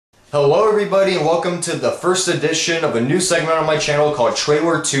Hello everybody and welcome to the first edition of a new segment on my channel called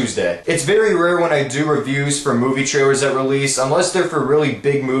Trailer Tuesday. It's very rare when I do reviews for movie trailers that release, unless they're for really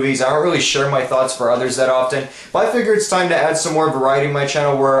big movies. I don't really share my thoughts for others that often, but I figure it's time to add some more variety in my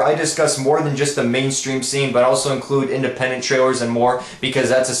channel where I discuss more than just the mainstream scene, but also include independent trailers and more, because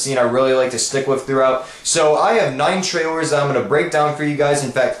that's a scene I really like to stick with throughout. So I have 9 trailers that I'm going to break down for you guys.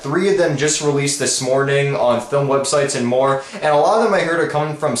 In fact, 3 of them just released this morning on film websites and more, and a lot of them I heard are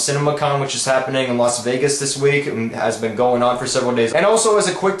coming from CinemaCon, which is happening in Las Vegas this week and has been going on for several days. And also, as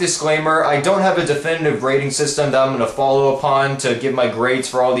a quick disclaimer, I don't have a definitive rating system that I'm going to follow upon to give my grades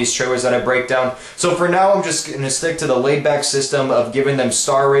for all these trailers that I break down. So for now, I'm just going to stick to the laid-back system of giving them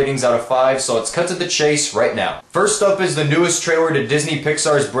star ratings out of 5, so let's cut to the chase right now. First up is the newest trailer to Disney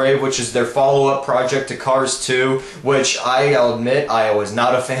Pixar's Brave, which is their follow-up project to Cars 2, which I'll admit I was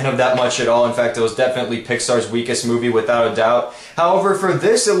not a fan of that much at all. In fact, it was definitely Pixar's weakest movie without a doubt. However, for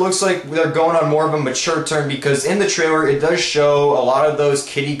this, it looks like they're going on more of a mature turn, because in the trailer it does show a lot of those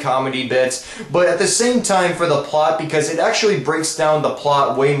kiddie comedy bits, but at the same time for the plot, because it actually breaks down the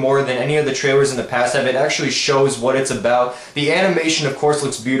plot way more than any of the trailers in the past have. It actually shows what it's about. The animation, of course,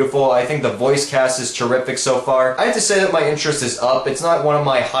 looks beautiful. I think the voice cast is terrific so far. I have to say that my interest is up. It's not one of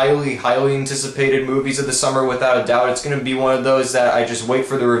my highly anticipated movies of the summer without a doubt. It's going to be one of those that I just wait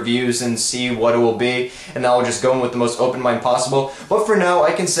for the reviews and see what it will be, and then I'll just go in with the most open mind possible. But for now,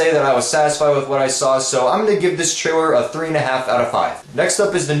 I can say that I was satisfied with what I saw, so I'm going to give this trailer a 3.5 out of 5. Next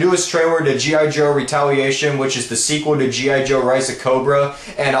up is the newest trailer to G.I. Joe Retaliation, which is the sequel to G.I. Joe Rise of Cobra,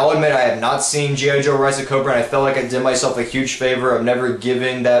 and I'll admit I have not seen G.I. Joe Rise of Cobra, and I felt like I did myself a huge favor of never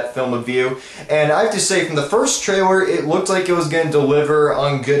giving that film a view. And I have to say, from the first trailer, it looked like it was going to deliver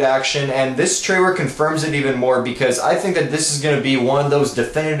on good action, and this trailer confirms it even more, because I think that this is going to be one of those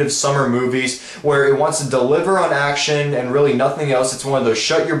definitive summer movies where it wants to deliver on action and really nothing else. It's one of those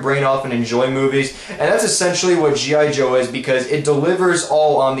shut your brain off and enjoy movies, and that's essentially what G.I. Joe is, because it delivers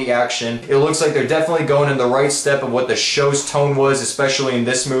all on the action. It looks like they're definitely going in the right step of what the show's tone was, especially in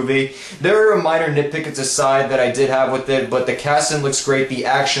this movie. There are minor nitpicks aside that I did have with it, but the casting looks great, the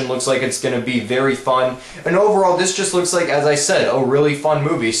action looks like it's going to be very fun, and overall this just looks like, as I said, a really fun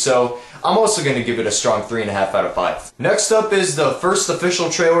movie, so I'm also going to give it a strong 3.5 out of 5. Next up is the first official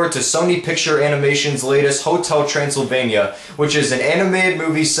trailer to Sony Picture Animation's latest Hotel Transylvania, which is an animated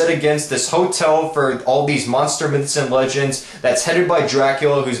movie set against this hotel for all these monster myths and legends that's headed by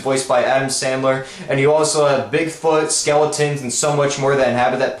Dracula, who's voiced by Adam Sandler, and you also have Bigfoot, skeletons, and so much more that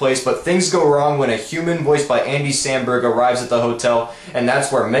inhabit that place, but things go wrong when a human voiced by Andy Samberg arrives at the hotel, and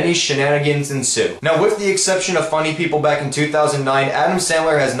that's where many shenanigans ensue. Now, with the exception of Funny People back in 2009, Adam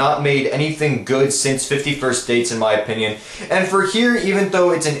Sandler has not made anything good since 50 First Dates, in my opinion. And for here, even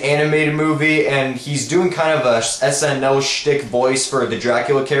though it's an animated movie and he's doing kind of a SNL shtick voice for the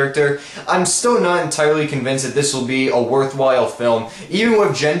Dracula character, I'm still not entirely convinced that this will be a worthwhile film. Even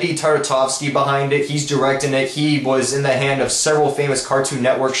with Jendy Tartakovsky behind it, he's directing it, he was in the hand of several famous Cartoon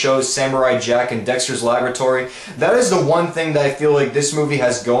Network shows, Samurai Jack and Dexter's Laboratory. That is the one thing that I feel like this movie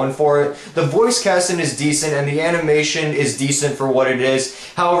has going for it. The voice casting is decent and the animation is decent for what it is.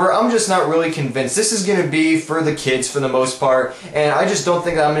 However, I'm just not really convinced. This is going to be for the kids for the most part, and I just don't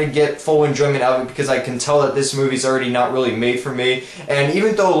think that I'm going to get full enjoyment out of it, because I can tell that this movie's already not really made for me. And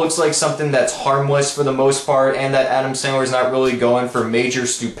even though it looks like something that's harmless for the most part, and that Adam Sandler's not really going for major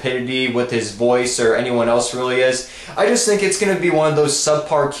stupidity with his voice or anyone else really is, I just think it's going to be one of those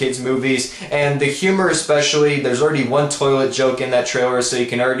subpar kids movies, and the humor especially, there's already one toilet joke in that trailer, so you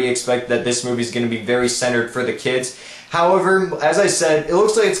can already expect that this movie's going to be very centered for the kids. However, as I said, it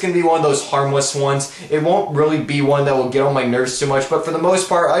looks like it's going to be one of those harmless ones. It won't really be one that will get on my nerves too much, but for the most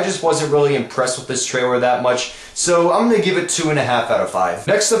part, I just wasn't really impressed with this trailer that much, so I'm going to give it 2.5 out of 5.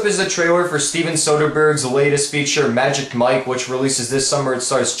 Next up is the trailer for Steven Soderbergh's latest feature, Magic Mike, which releases this summer. It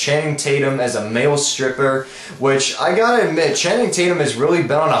stars Channing Tatum as a male stripper, which I gotta admit, Channing Tatum has really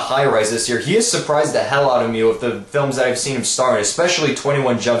been on a high rise this year. He has surprised the hell out of me with the films that I've seen him star in, especially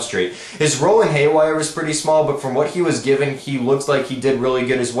 21 Jump Street. His role in Haywire was pretty small, but from what he was given, he looks like he did really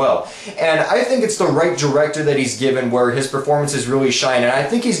good as well. And I think it's the right director that he's given where his performances really shine, and I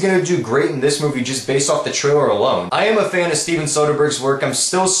think he's going to do great in this movie just based off the trailer alone. I am a fan of Steven Soderbergh's work. I'm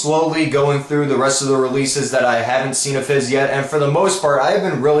still slowly going through the rest of the releases that I haven't seen of his yet, and for the most part, I have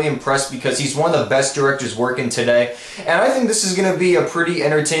been really impressed because he's one of the best directors working today, and I think this is going to be a pretty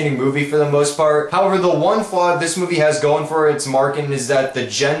entertaining movie for the most part. However, the one flaw this movie has going for its marketing is that the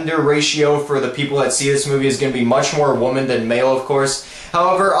gender ratio for the people that see this movie is going to be much more woman than male, of course.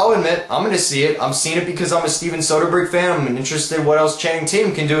 However, I'll admit, I'm going to see it. I'm seeing it because I'm a Steven Soderbergh fan. I'm interested in what else Channing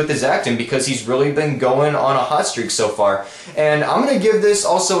Tatum can do with his acting, because he's really been going on a hot streak so far. And I'm going to give this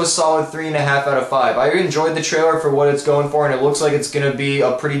also a solid 3.5 out of 5. I enjoyed the trailer for what it's going for, and it looks like it's going to be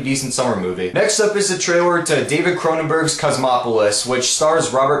a pretty decent summer movie. Next up is the trailer to David Cronenberg's Cosmopolis, which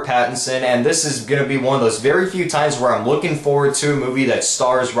stars Robert Pattinson, and this is going to be one of those very few times where I'm looking forward to a movie that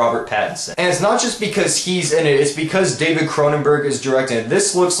stars Robert Pattinson. And it's not just because he's in it, it's because David Cronenberg is directing it.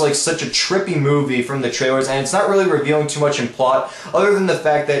 This looks like such a trippy movie from the trailers, and it's not really revealing too much in plot, other than the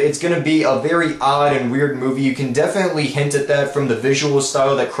fact that it's going to be a very odd and weird movie. You can definitely hint at that from the visual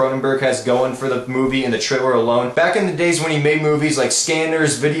style that Cronenberg has going for the movie in the trailer alone. Back in the days when he made movies like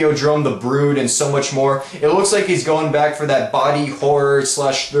Scanners, Videodrome, The Brood, and so much more, it looks like he's going back for that body horror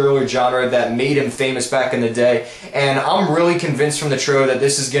slash thriller genre that made him famous back in the day. And I'm really convinced from the trailer that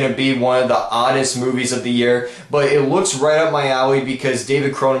this is going to be one of the oddest movies of the year, but it looks right up my alley because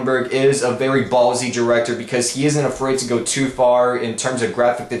David Cronenberg is a very ballsy director, because he isn't afraid to go too far in terms of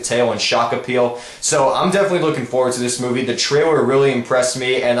graphic detail and shock appeal. So I'm definitely looking forward to this movie. The trailer really impressed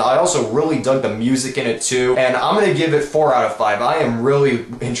me, and I also really dug the music in it too, and I'm going to give it 4 out of 5. I am really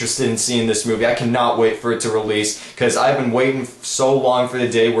interested in seeing this movie. I cannot wait for it to release, because I've been waiting so long for the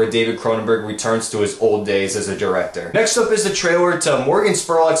day where David Cronenberg returns to his old days as a director. Next up is the trailer to Morgan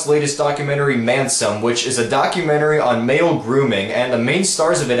Spurlock's latest documentary, Mansome, which is a documentary on male grooming, and the main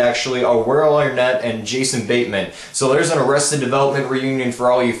stars of it actually are Will Arnett and Jason Bateman. So there's an Arrested Development reunion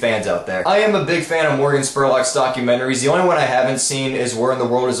for all you fans out there. I am a big fan of Morgan Spurlock's documentaries. The only one I haven't seen is Where in the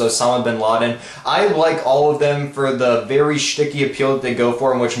World is Osama bin Laden. I like all of them for the very shticky appeal that they go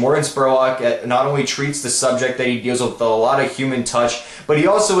for, in which Morgan Spurlock not only treats the subject that he deals with a lot of human touch, but he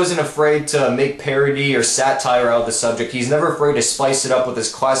also isn't afraid to make parody or satire out of the subject. He's never afraid to spice it up with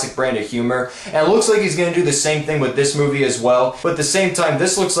his classic brand of humor, and it looks like he's going to do the same thing with this movie as well. But at the same time,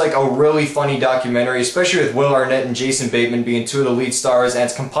 this looks like a really funny documentary, especially with Will Arnett and Jason Bateman being two of the lead stars, and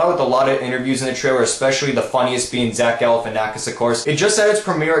it's compiled with a lot of interviews in the trailer, especially the funniest being Zach Galifianakis, of course. It just had its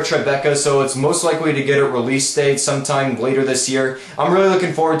premiere at Tribeca, so it's most likely to get a release date sometime later this year. I'm really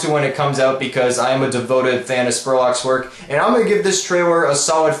looking forward to when it comes out, because I am a devoted fan of Spurlock's work, and I'm going to give this trailer a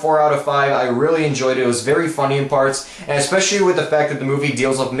solid 4 out of 5. I really enjoyed it. It was very funny in parts, and especially with the fact that the movie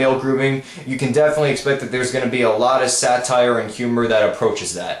deals with male grooming, you can definitely expect that there's going to be a lot of satire and humor that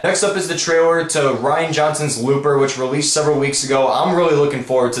approaches that. Next up is the trailer to Rian Johnson's Looper, which released several weeks ago. I'm really looking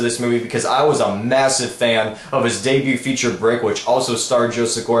forward to this movie because I was a massive fan of his debut feature Brick, which also starred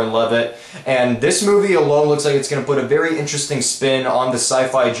Joseph Gordon-Levitt, and this movie alone looks like it's going to put a very interesting spin on the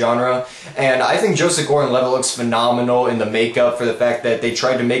sci-fi genre, and I think Joseph Gordon-Levitt looks phenomenal in the makeup for the fact that they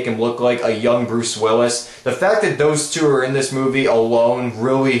tried to make him look like a young Bruce Willis. The fact that those two are in this movie alone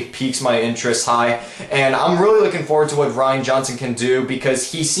really piques my interest high, and I'm really looking forward to what Rian Johnson can do,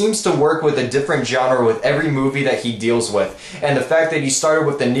 because he seems to work with a different genre with every movie that he deals with. And the fact that he started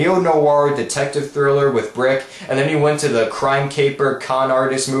with the neo-noir detective thriller with Brick, and then he went to the crime caper con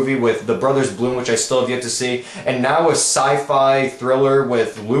artist movie with The Brothers Bloom, which I still have yet to see, and now a sci-fi thriller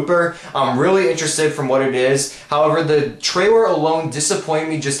with Looper. I'm really interested from what it is. However, the trailer alone disappointed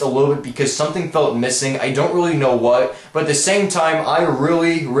me just a little bit because something felt missing. I don't really know what, but at the same time, I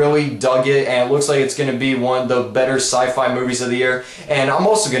really dug it, and it looks like it's going to be one of the better sci-fi movies of the year, and I'm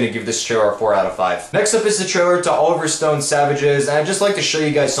also going to give this trailer a 4 out of 5. Next up is the trailer to Oliver Stone's Savages, and I'd just like to show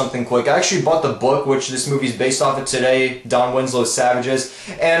you guys something quick. I actually bought the book, which this movie is based off of today, Don Winslow's Savages,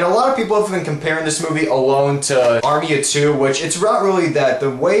 and a lot of people have been comparing this movie alone to Army of Two, which it's not really that. The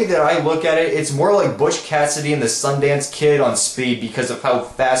way that I look at it, it's more like Butch Cassidy and the Sundance Kid on speed because of how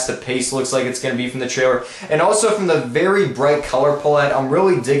fast the pace looks like it's going to be from the trailer, and also from the very bright color palette. I'm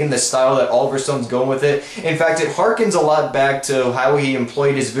really digging the style that Oliver Stone's going with it. In fact, it harkens a lot back to how he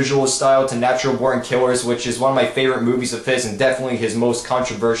employed his visual style to Natural Born Killers, which is one of my favorite movies of his and definitely his most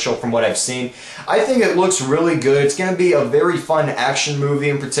controversial from what I've seen. I think it looks really good. It's going to be a very fun action movie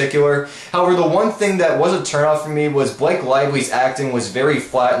in particular. However, the one thing that was a turnoff for me was Blake Lively's acting was very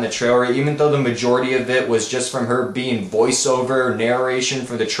flat in the trailer, even though the majority of it was just from her being voiceover narration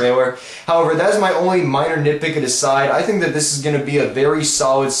for the trailer. However, that's my only minor nitpick aside. I think that this is going to be a very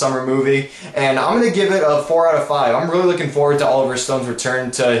solid summer movie, and I'm going to give it a 4 out of 5. I'm really looking forward to Oliver Stone's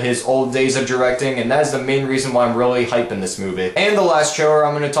return to his old days of directing, and that is the main reason why I'm really hyping this movie. And the last trailer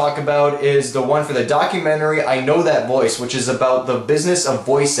I'm going to talk about is the one for the documentary I Know That Voice, which is about the business of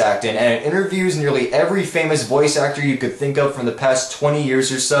voice acting, and it interviews nearly every famous voice actor you could think of from the past 20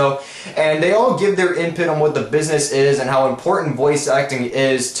 years or so, and they all give their input on what the business is and how important voice acting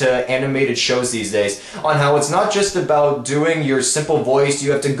is to animated shows these days, on how it's not just about doing your simple voice,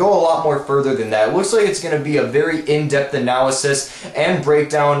 you have to go a lot more further than that. It looks like it's going to be a very in-depth analysis and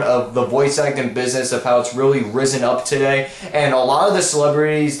breakdown of the voice acting business, of how it's really risen up today, and a lot of the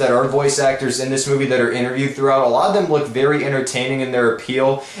celebrities that are voice actors in this this movie that are interviewed throughout, a lot of them look very entertaining in their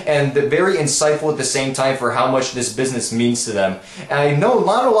appeal and very insightful at the same time for how much this business means to them. And I know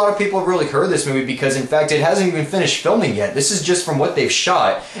not a lot of people have really heard this movie because in fact it hasn't even finished filming yet. This is just from what they've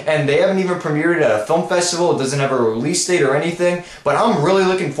shot, and they haven't even premiered it at a film festival. It doesn't have a release date or anything, but I'm really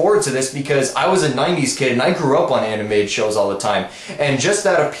looking forward to this because I was a 90s kid and I grew up on animated shows all the time, and just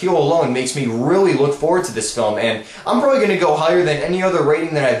that appeal alone makes me really look forward to this film. And I'm probably going to go higher than any other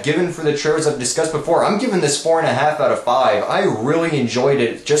rating that I've given for the trailers I've discussed before. I'm giving this 4.5 out of 5. I really enjoyed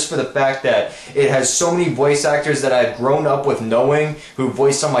it just for the fact that it has so many voice actors that I've grown up with knowing, who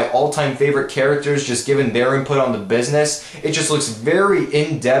voiced some of my all-time favorite characters, just given their input on the business. It just looks very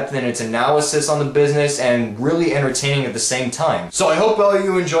in-depth in its analysis on the business and really entertaining at the same time. So I hope all of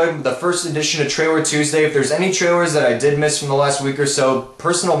you enjoyed the first edition of Trailer Tuesday. If there's any trailers that I did miss from the last week or so,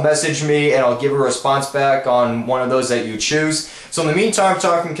 personal message me and I'll give a response back on one of those that you choose. So in the meantime, I'm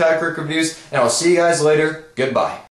talking Catacrypt Reviews, and I'll see you guys later. Goodbye.